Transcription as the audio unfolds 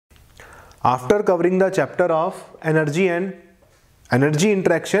After covering the chapter of energy and energy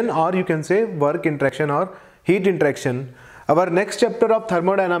interaction, or you can say work interaction or heat interaction, our next chapter of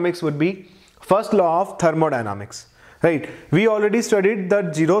thermodynamics would be first law of thermodynamics. Right? We already studied the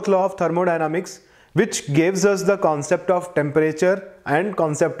 0th law of thermodynamics, which gives us the concept of temperature and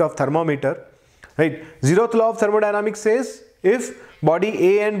concept of thermometer. Right? 0th law of thermodynamics says if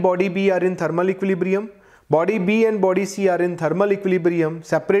body A and body B are in thermal equilibrium, body B and body C are in thermal equilibrium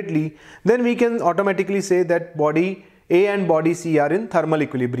separately, then we can automatically say that body A and body C are in thermal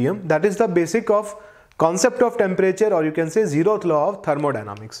equilibrium. That is the basic of concept of temperature, or you can say 0th law of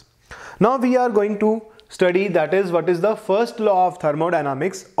thermodynamics. Now we are going to study, that is, what is the first law of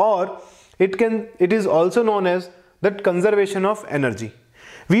thermodynamics, or it is also known as that conservation of energy.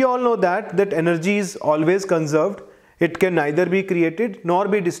 We all know that energy is always conserved. It can neither be created nor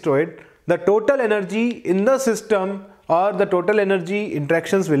be destroyed. The total energy in the system or the total energy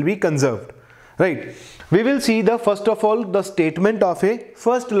interactions will be conserved. Right? We will see the first of all the statement of a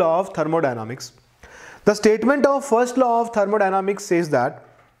first law of thermodynamics. The statement of first law of thermodynamics says that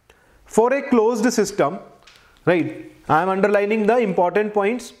for a closed system, right, I am underlining the important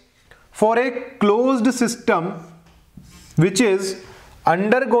points. For a closed system which is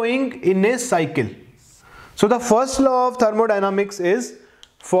undergoing in a cycle. So the first law of thermodynamics is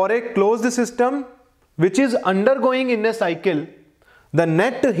for a closed system which is undergoing in a cycle, the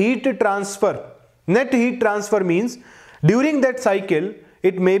net heat transfer. Net heat transfer means during that cycle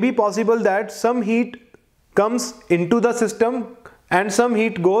it may be possible that some heat comes into the system and some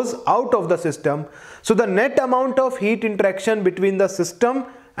heat goes out of the system. So the net amount of heat interaction between the system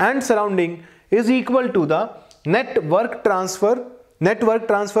and surrounding is equal to the net work transfer. Net work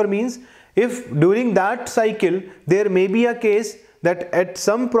transfer means if during that cycle there may be a case that at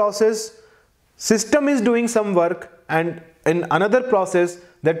some process system is doing some work and in another process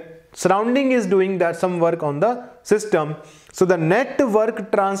that surrounding is doing that some work on the system. So the net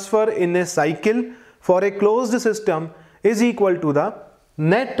work transfer in a cycle for a closed system is equal to the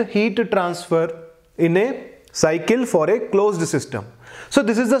net heat transfer in a cycle for a closed system. So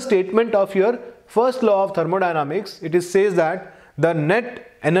this is the statement of your first law of thermodynamics. It says that the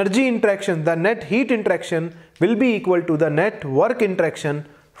net energy interaction, the net heat interaction will be equal to the net work interaction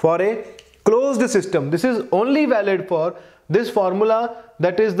for a closed system. This is only valid for this formula,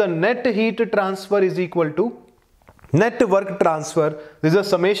 that is the net heat transfer is equal to net work transfer. This is a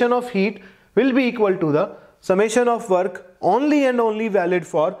summation of heat will be equal to the summation of work, only and only valid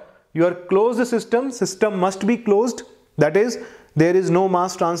for your closed system. System must be closed, that is there is no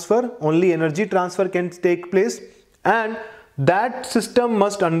mass transfer, only energy transfer can take place, and that system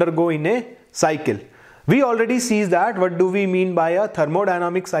must undergo in a cycle. We already see that what do we mean by a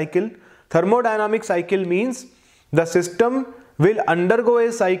thermodynamic cycle. Thermodynamic cycle means the system will undergo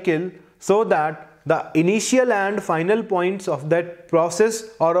a cycle so that the initial and final points of that process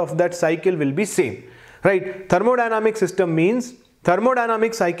or of that cycle will be same. Right? Thermodynamic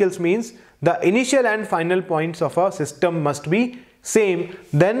cycles means the initial and final points of a system must be same.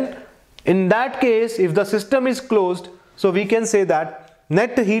 Then in that case, if the system is closed, so we can say that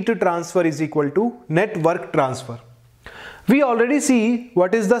net heat transfer is equal to net work transfer. We already see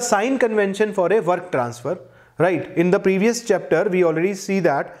what is the sign convention for a work transfer. Right? In the previous chapter, we already see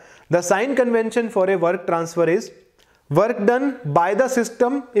that the sign convention for a work transfer is work done by the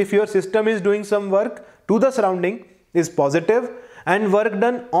system, if your system is doing some work, to the surrounding is positive, and work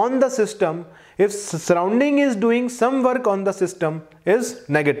done on the system if surrounding is doing some work on the system is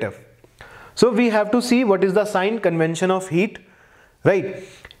negative. So we have to see what is the sign convention of heat. Right?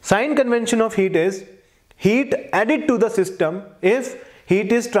 Sign convention of heat is heat added to the system. If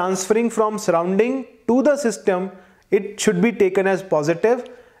heat is transferring from surrounding to the system, it should be taken as positive,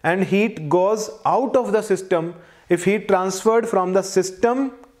 and heat goes out of the system. If heat transferred from the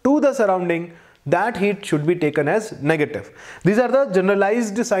system to the surrounding, that heat should be taken as negative. These are the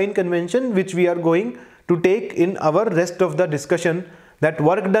generalized sign convention which we are going to take in our rest of the discussion, that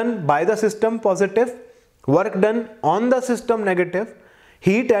work done by the system positive, work done on the system negative,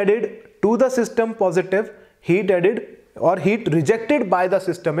 heat added to the system positive, heat added or heat rejected by the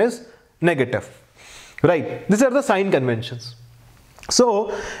system is negative. Right? These are the sign conventions.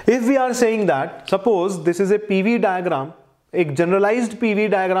 So if we are saying that, suppose this is a PV diagram, a generalized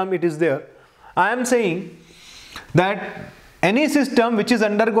PV diagram it is there. I am saying that any system which is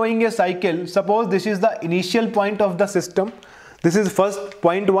undergoing a cycle, suppose this is the initial point of the system. This is first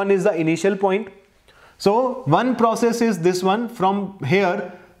point 1 is the initial point. So one process is this one. From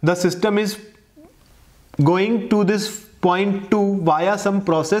here the system is going to this point 2 via some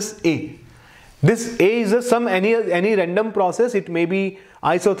process A. This A is a some any random process. It may be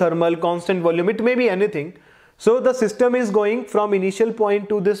isothermal, constant volume, it may be anything. So the system is going from initial point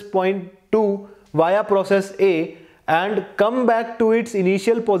to this point 2 via process A and come back to its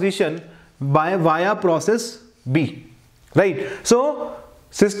initial position via process B, right? So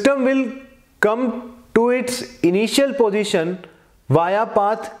system will come to its initial position via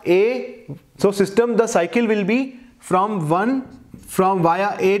path A. So the cycle will be from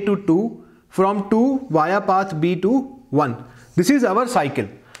via A to 2, from 2 via path B to 1. This is our cycle.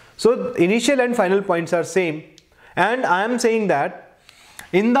 So initial and final points are same, and I am saying that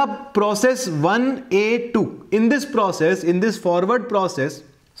in the process 1A2, in this process, in this forward process,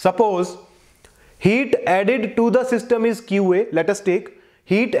 suppose heat added to the system is QA. Let us take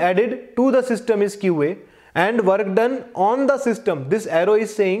heat added to the system is QA and work done on the system. This arrow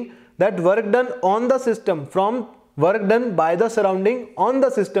is saying that work done on the system from work done by the surrounding on the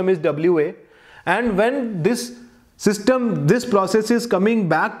system is WA, and when this process is coming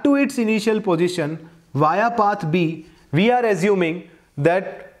back to its initial position via path B, we are assuming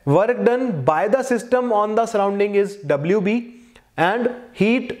that work done by the system on the surrounding is WB and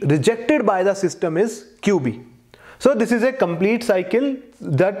heat rejected by the system is QB. So this is a complete cycle,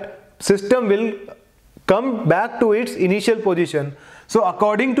 that system will come back to its initial position. So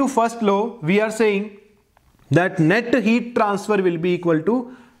according to first law, we are saying that net heat transfer will be equal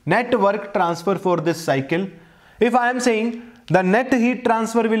to net work transfer for this cycle. If I am saying the net heat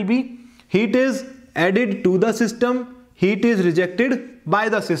transfer will be heat is added to the system, heat is rejected by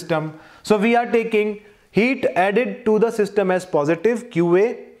the system. So we are taking heat added to the system as positive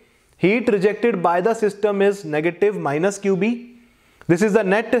QA, heat rejected by the system is negative minus QB. This is the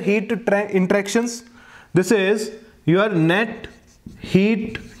net heat interactions. This is your net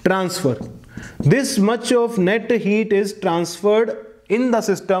heat transfer. This much of net heat is transferred in the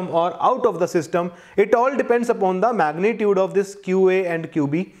system or out of the system. It all depends upon the magnitude of this QA and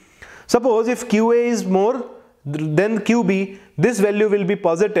QB. Suppose if QA is more than QB, this value will be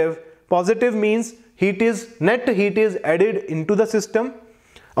positive. Positive means net heat is added into the system,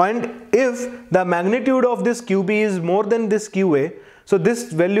 and if the magnitude of this QB is more than this QA, so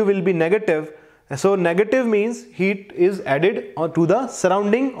this value will be negative. So negative means heat is added to the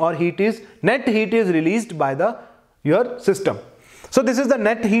surrounding, or net heat is released by your system. So this is the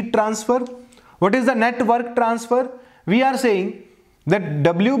net heat transfer. What is the net work transfer? We are saying that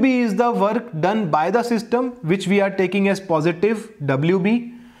WB is the work done by the system, which we are taking as positive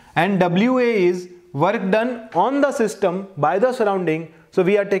WB, and WA is work done on the system by the surrounding, so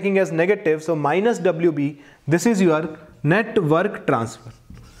we are taking as negative, so minus WB. This is your net work transfer.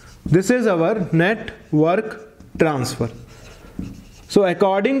 This is our net work transfer. So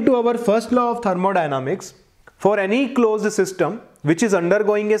according to our first law of thermodynamics, for any closed system which is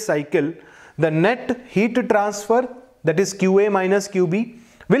undergoing a cycle, the net heat transfer, that is QA minus QB,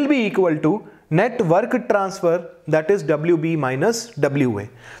 will be equal to net work transfer, that is WB minus WA.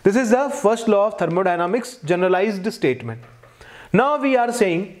 This is the first law of thermodynamics generalized statement. Now we are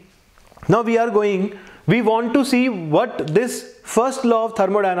saying, we want to see what this first law of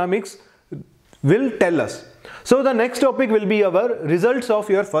thermodynamics will tell us. So the next topic will be our results of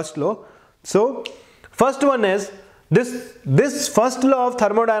your first law. So first one is this first law of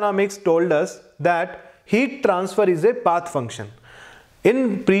thermodynamics told us that heat transfer is a path function.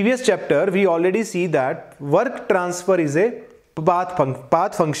 In previous chapter, we already see that work transfer is a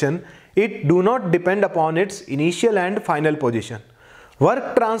path function. It do not depend upon its initial and final position.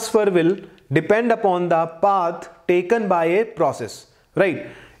 Work transfer will depend upon the path taken by a process, right?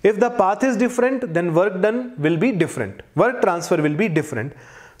 If the path is different, then work done will be different. Work transfer will be different.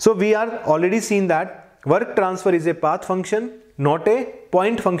 So we are already seen that work transfer is a path function, not a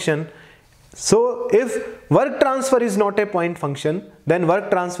point function. So if work transfer is not a point function, then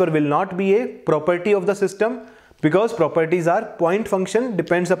work transfer will not be a property of the system, because properties are point function,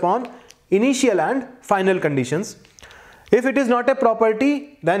 depends upon initial and final conditions. If it is not a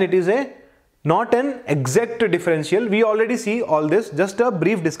property, then it is not an exact differential. We already see all this, just a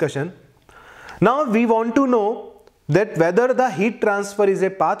brief discussion. Now we want to know that whether the heat transfer is a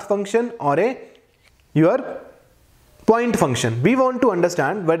path function or your point function. We want to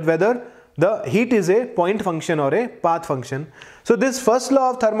understand whether the heat is a point function or a path function. So this first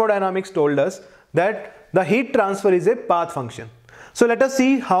law of thermodynamics told us that the heat transfer is a path function. So let us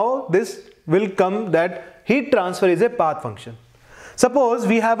see how this will come, that heat transfer is a path function. Suppose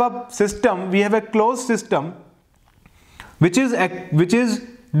we have a system, we have a closed system which is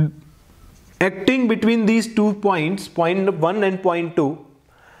acting between these 2 points, point 1 and point 2.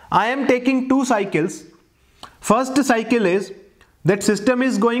 I am taking 2 cycles. First cycle is that system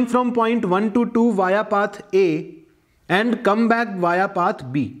is going from point 1 to 2 via path A and come back via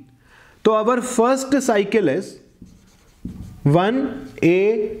path B. So our first cycle is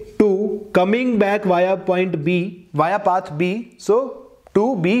 1A 2 coming back via point B, via path B, so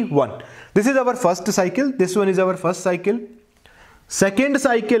 2B1. This is our first cycle, this one is our first cycle. Second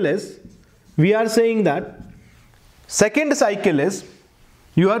cycle is, we are saying that second cycle is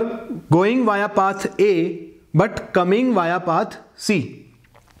you are going via path A but coming via path C.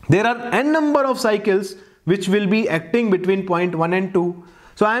 There are n number of cycles which will be acting between point 1 and 2.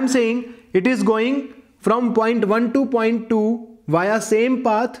 So I am saying it is going from point 1 to point 2 via same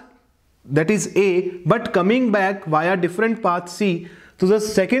path, that is A, but coming back via different path C. So the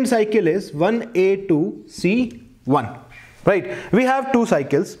second cycle is 1A to C1. Right? We have two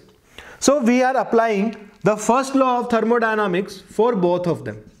cycles. So we are applying the first law of thermodynamics for both of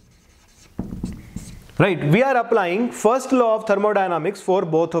them. Right? We are applying first law of thermodynamics for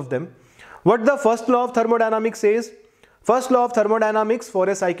both of them. What the first law of thermodynamics says? First law of thermodynamics for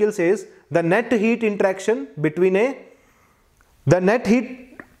a cycle says the net heat interaction between the net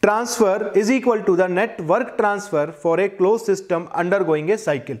heat transfer is equal to the net work transfer for a closed system undergoing a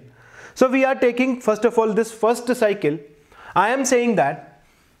cycle. So we are taking first of all this first cycle. I am saying that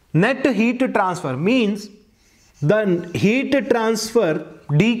net heat transfer means the heat transfer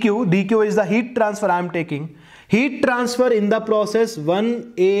dq is the heat transfer I am taking. Heat transfer in the process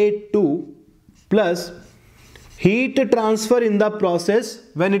 1A2 plus heat transfer in the process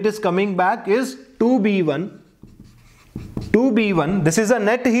when it is coming back is 2B1. 2B1, this is a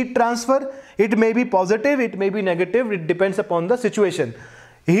net heat transfer. It may be positive, it may be negative, it depends upon the situation.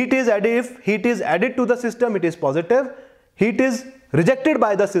 Heat is added, if heat is added to the system, it is positive. Heat is rejected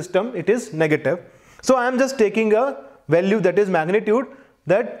by the system, it is negative. So I am just taking a value that is magnitude,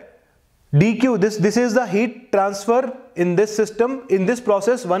 that dq, this is the heat transfer in this system, in this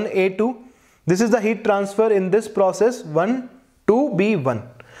process 1A2. This is the heat transfer in this process 2B1.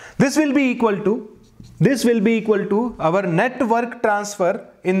 This will be equal to our net work transfer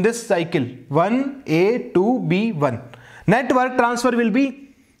in this cycle 1A2B1. Net work transfer will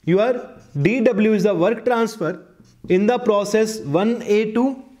be your dW is the work transfer in the process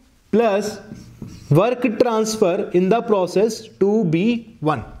 1A2 plus work transfer in the process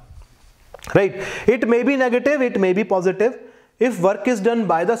 2B1. Right? It may be negative, it may be positive. If work is done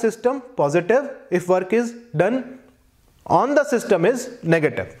by the system, positive. If work is done on the system is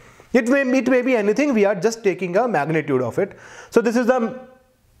negative. It may be anything, we are just taking a magnitude of it. So this is the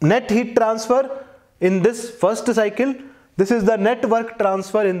net heat transfer in this first cycle. This is the net work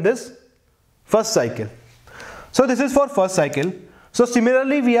transfer in this first cycle. So this is for first cycle. So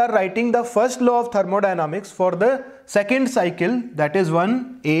similarly we are writing the first law of thermodynamics for the second cycle, that is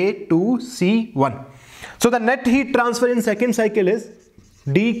 1A to C1. So the net heat transfer in second cycle is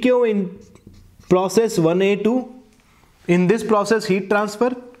dq in process 1A2, in this process heat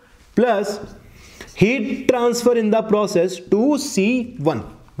transfer, plus heat transfer in the process 2C1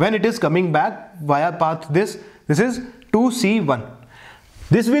 when it is coming back via path this is 2C1.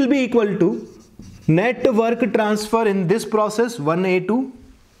 This will be equal to net work transfer in this process 1A2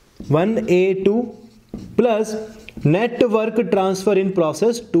 plus net work transfer in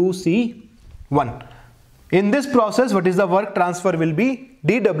process 2C1. In this process, what is the work transfer will be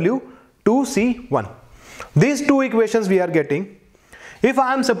dW 2C1. These two equations we are getting. If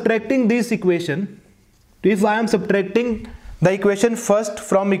I am subtracting this equation, if I am subtracting the equation first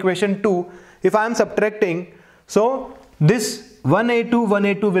from equation 2, if I am subtracting, so this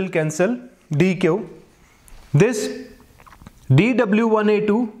 1A2 will cancel, dq, this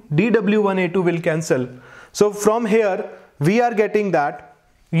dW1A2 will cancel. So from here we are getting that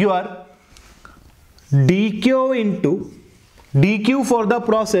your dq for the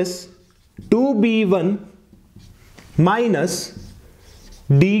process 2B1 minus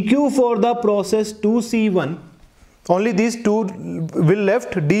dq for the process 2C1, only these two will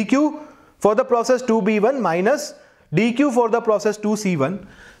left, dq for the process 2B1 minus dq for the process 2C1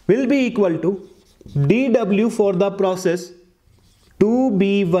 will be equal to dW for the process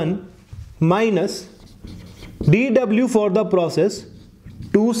 2B1 minus dW for the process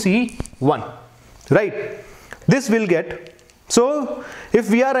 2C1. Right? This will get, so if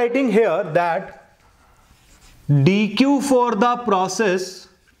we are writing here that dq for the process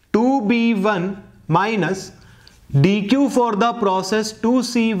 2B1 minus dq for the process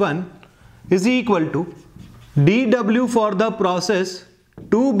 2C1 is equal to dW for the process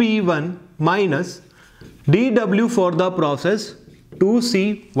 2B1 minus dW for the process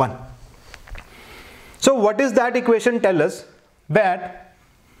 2C1. So what is that equation tell us? That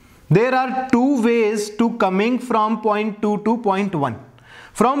there are two ways to coming from point 2 to point 1.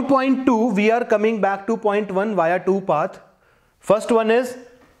 From point 2 we are coming back to point 1 via two paths. First one is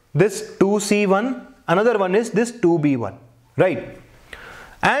this 2C1, another one is this 2B1, right?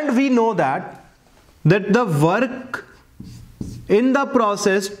 And we know that the work in the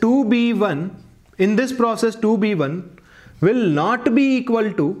process 2B1, in this process 2B1 will not be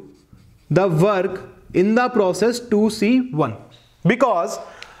equal to the work in the process 2C1, because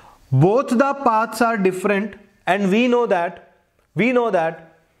both the paths are different, and we know that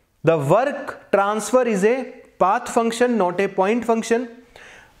the work transfer is a path function, not a point function.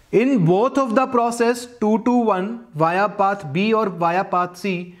 In both of the process 2 to 1 via path B or via path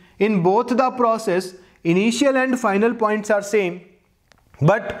C, in both the process initial and final points are same,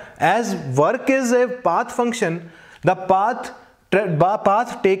 but as work is a path function, the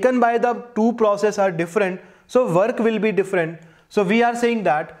path taken by the two processes are different, so work will be different. So we are saying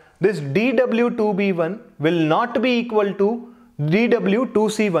that this dW2B1 will not be equal to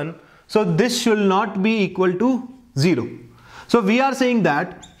dW2C1, so this should not be equal to 0. So we are saying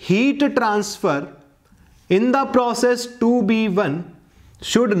that heat transfer in the process 2B1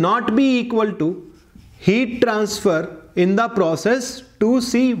 should not be equal to heat transfer in the process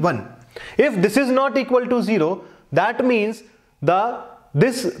 2C1. If this is not equal to 0, that means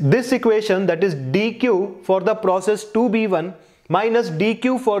this equation, that is dQ for the process 2B1 minus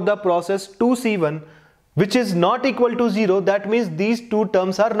dQ for the process 2C1, which is not equal to 0, that means these two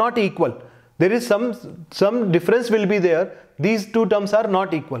terms are not equal. There is some difference will be there. These two terms are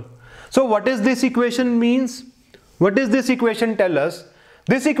not equal. So what is this equation means? What does this equation tell us?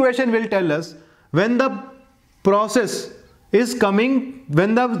 This equation will tell us when the process is coming,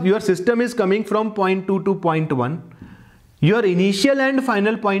 when your system is coming from point 2 to point 1, your initial and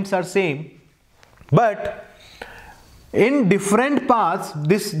final points are same, but in different paths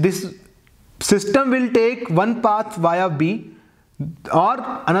this system will take one path via B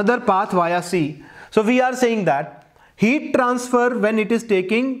or another path via C. So we are saying that heat transfer when it is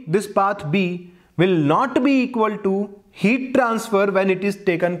taking this path B will not be equal to heat transfer when it is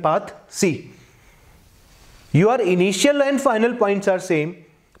taken path C. Your initial and final points are same,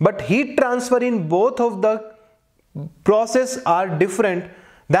 but heat transfer in both of the process are different.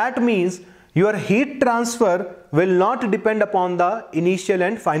 That means your heat transfer will not depend upon the initial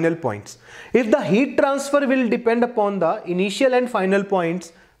and final points. If the heat transfer will depend upon the initial and final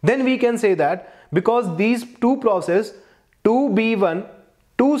points, then we can say that because these two processes 2B1,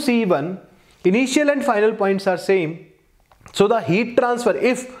 2C1, initial and final points are same, so the heat transfer,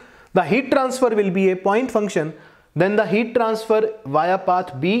 if the heat transfer will be a point function, then the heat transfer via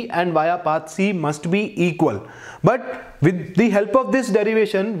path B and via path C must be equal. But with the help of this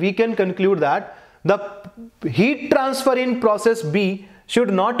derivation, we can conclude that the heat transfer in process B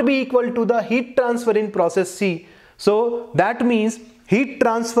should not be equal to the heat transfer in process C. So that means heat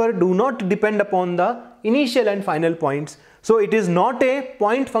transfer do not depend upon the initial and final points. So it is not a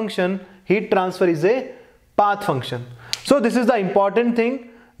point function, heat transfer is a path function. So this is the important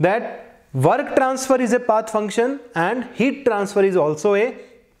thing, that work transfer is a path function and heat transfer is also a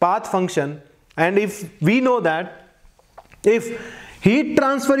path function. And if we know that if heat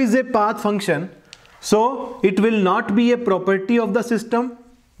transfer is a path function, so it will not be a property of the system,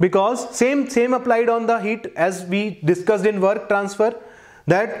 because same applied on the heat as we discussed in work transfer,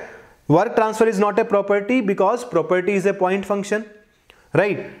 that work transfer is not a property because property is a point function,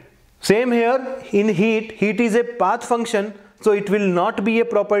 right? Same here in heat is a path function, so it will not be a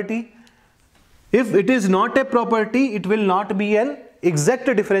property. If it is not a property, it will not be an exact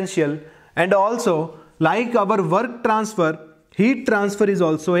differential. And also, like our work transfer, heat transfer is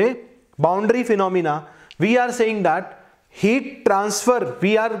also a boundary phenomena. We are saying that heat transfer,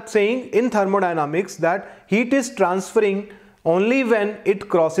 we are saying in thermodynamics that heat is transferring only when it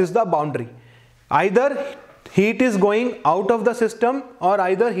crosses the boundary. Either heat is going out of the system or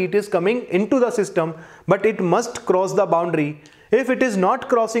either heat is coming into the system, but it must cross the boundary. If it is not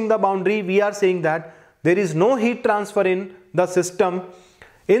crossing the boundary, we are saying that there is no heat transfer in the system.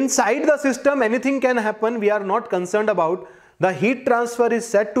 Inside the system, anything can happen, we are not concerned about. The heat transfer is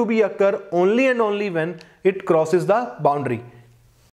said to be occur only and only when it crosses the boundary.